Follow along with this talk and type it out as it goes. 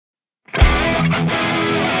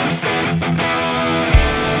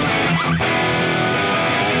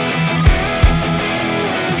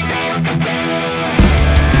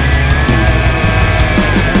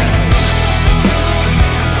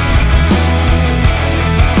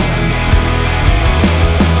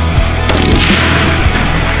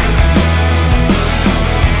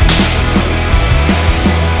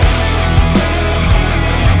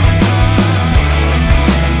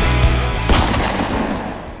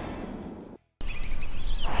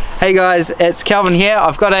Hey guys, it's Calvin here.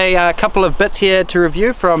 I've got a couple of bits here to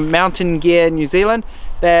review from Mountain Gear New Zealand.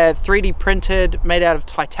 They're 3D printed, made out of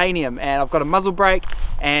titanium, and I've got a muzzle brake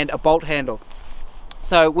and a bolt handle.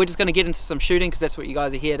 So we're just going to get into some shooting because that's what you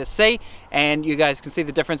guys are here to see, and you guys can see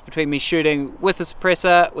the difference between me shooting with a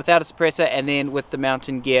suppressor, without a suppressor, and then with the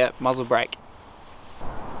Mountain Gear muzzle brake.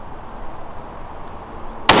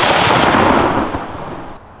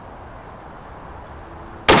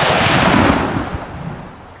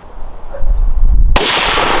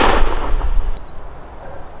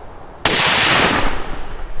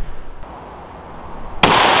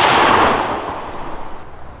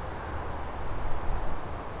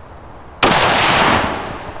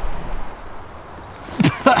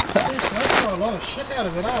 That's got a lot of shit out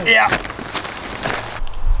of it, eh? Yeah.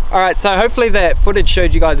 Alright, so hopefully that footage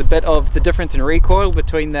showed you guys a bit of the difference in recoil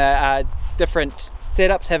between the different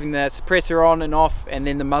setups, having the suppressor on and off and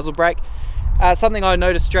then the muzzle brake. Something I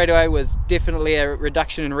noticed straight away was definitely a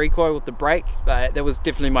reduction in recoil with the brake. That was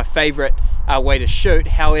definitely my favourite way to shoot.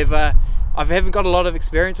 However, I haven't got a lot of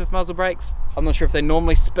experience with muzzle brakes. I'm not sure if they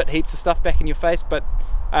normally spit heaps of stuff back in your face, but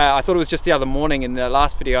I thought it was just the other morning in the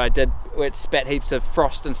last video I did where it spat heaps of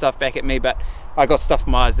frost and stuff back at me, but I got stuff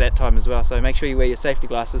in my eyes that time as well, so make sure you wear your safety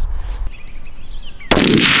glasses.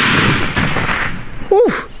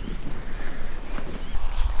 Whew.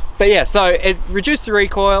 But yeah, so it reduced the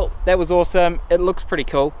recoil, that was awesome, it looks pretty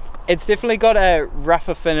cool. It's definitely got a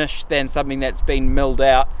rougher finish than something that's been milled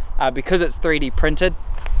out because it's 3D printed.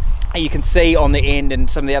 You can see on the end and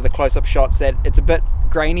some of the other close-up shots that it's a bit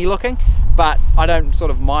grainy looking, but I don't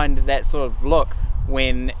sort of mind that sort of look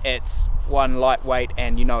when it's one, lightweight,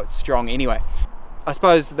 and you know it's strong anyway. I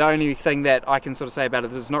suppose the only thing that I can sort of say about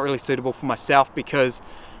it is it's not really suitable for myself because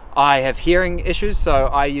I have hearing issues, so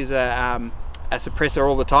I use a suppressor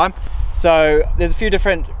all the time. So there's a few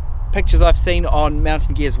different pictures I've seen on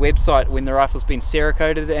Mountain Gear's website when the rifle's been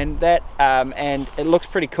Cerakoted and that, and it looks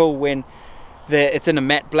pretty cool when it's in a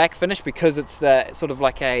matte black finish because it's the sort of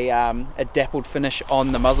like a dappled finish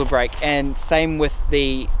on the muzzle brake, and same with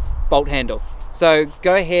the bolt handle. So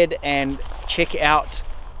go ahead and check out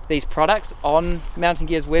these products on Mountain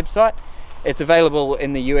Gear's website. It's available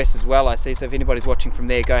in the US as well, I see, so if anybody's watching from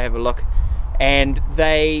there, go have a look. And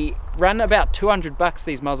they run about 200 bucks,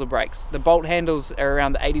 these muzzle brakes. The bolt handles are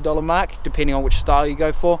around the $80 mark depending on which style you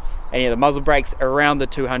go for, and yeah, the muzzle brakes are around the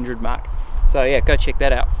 200 mark. So yeah, go check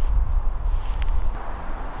that out.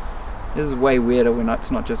 This is way weirder when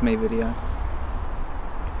it's not just me video.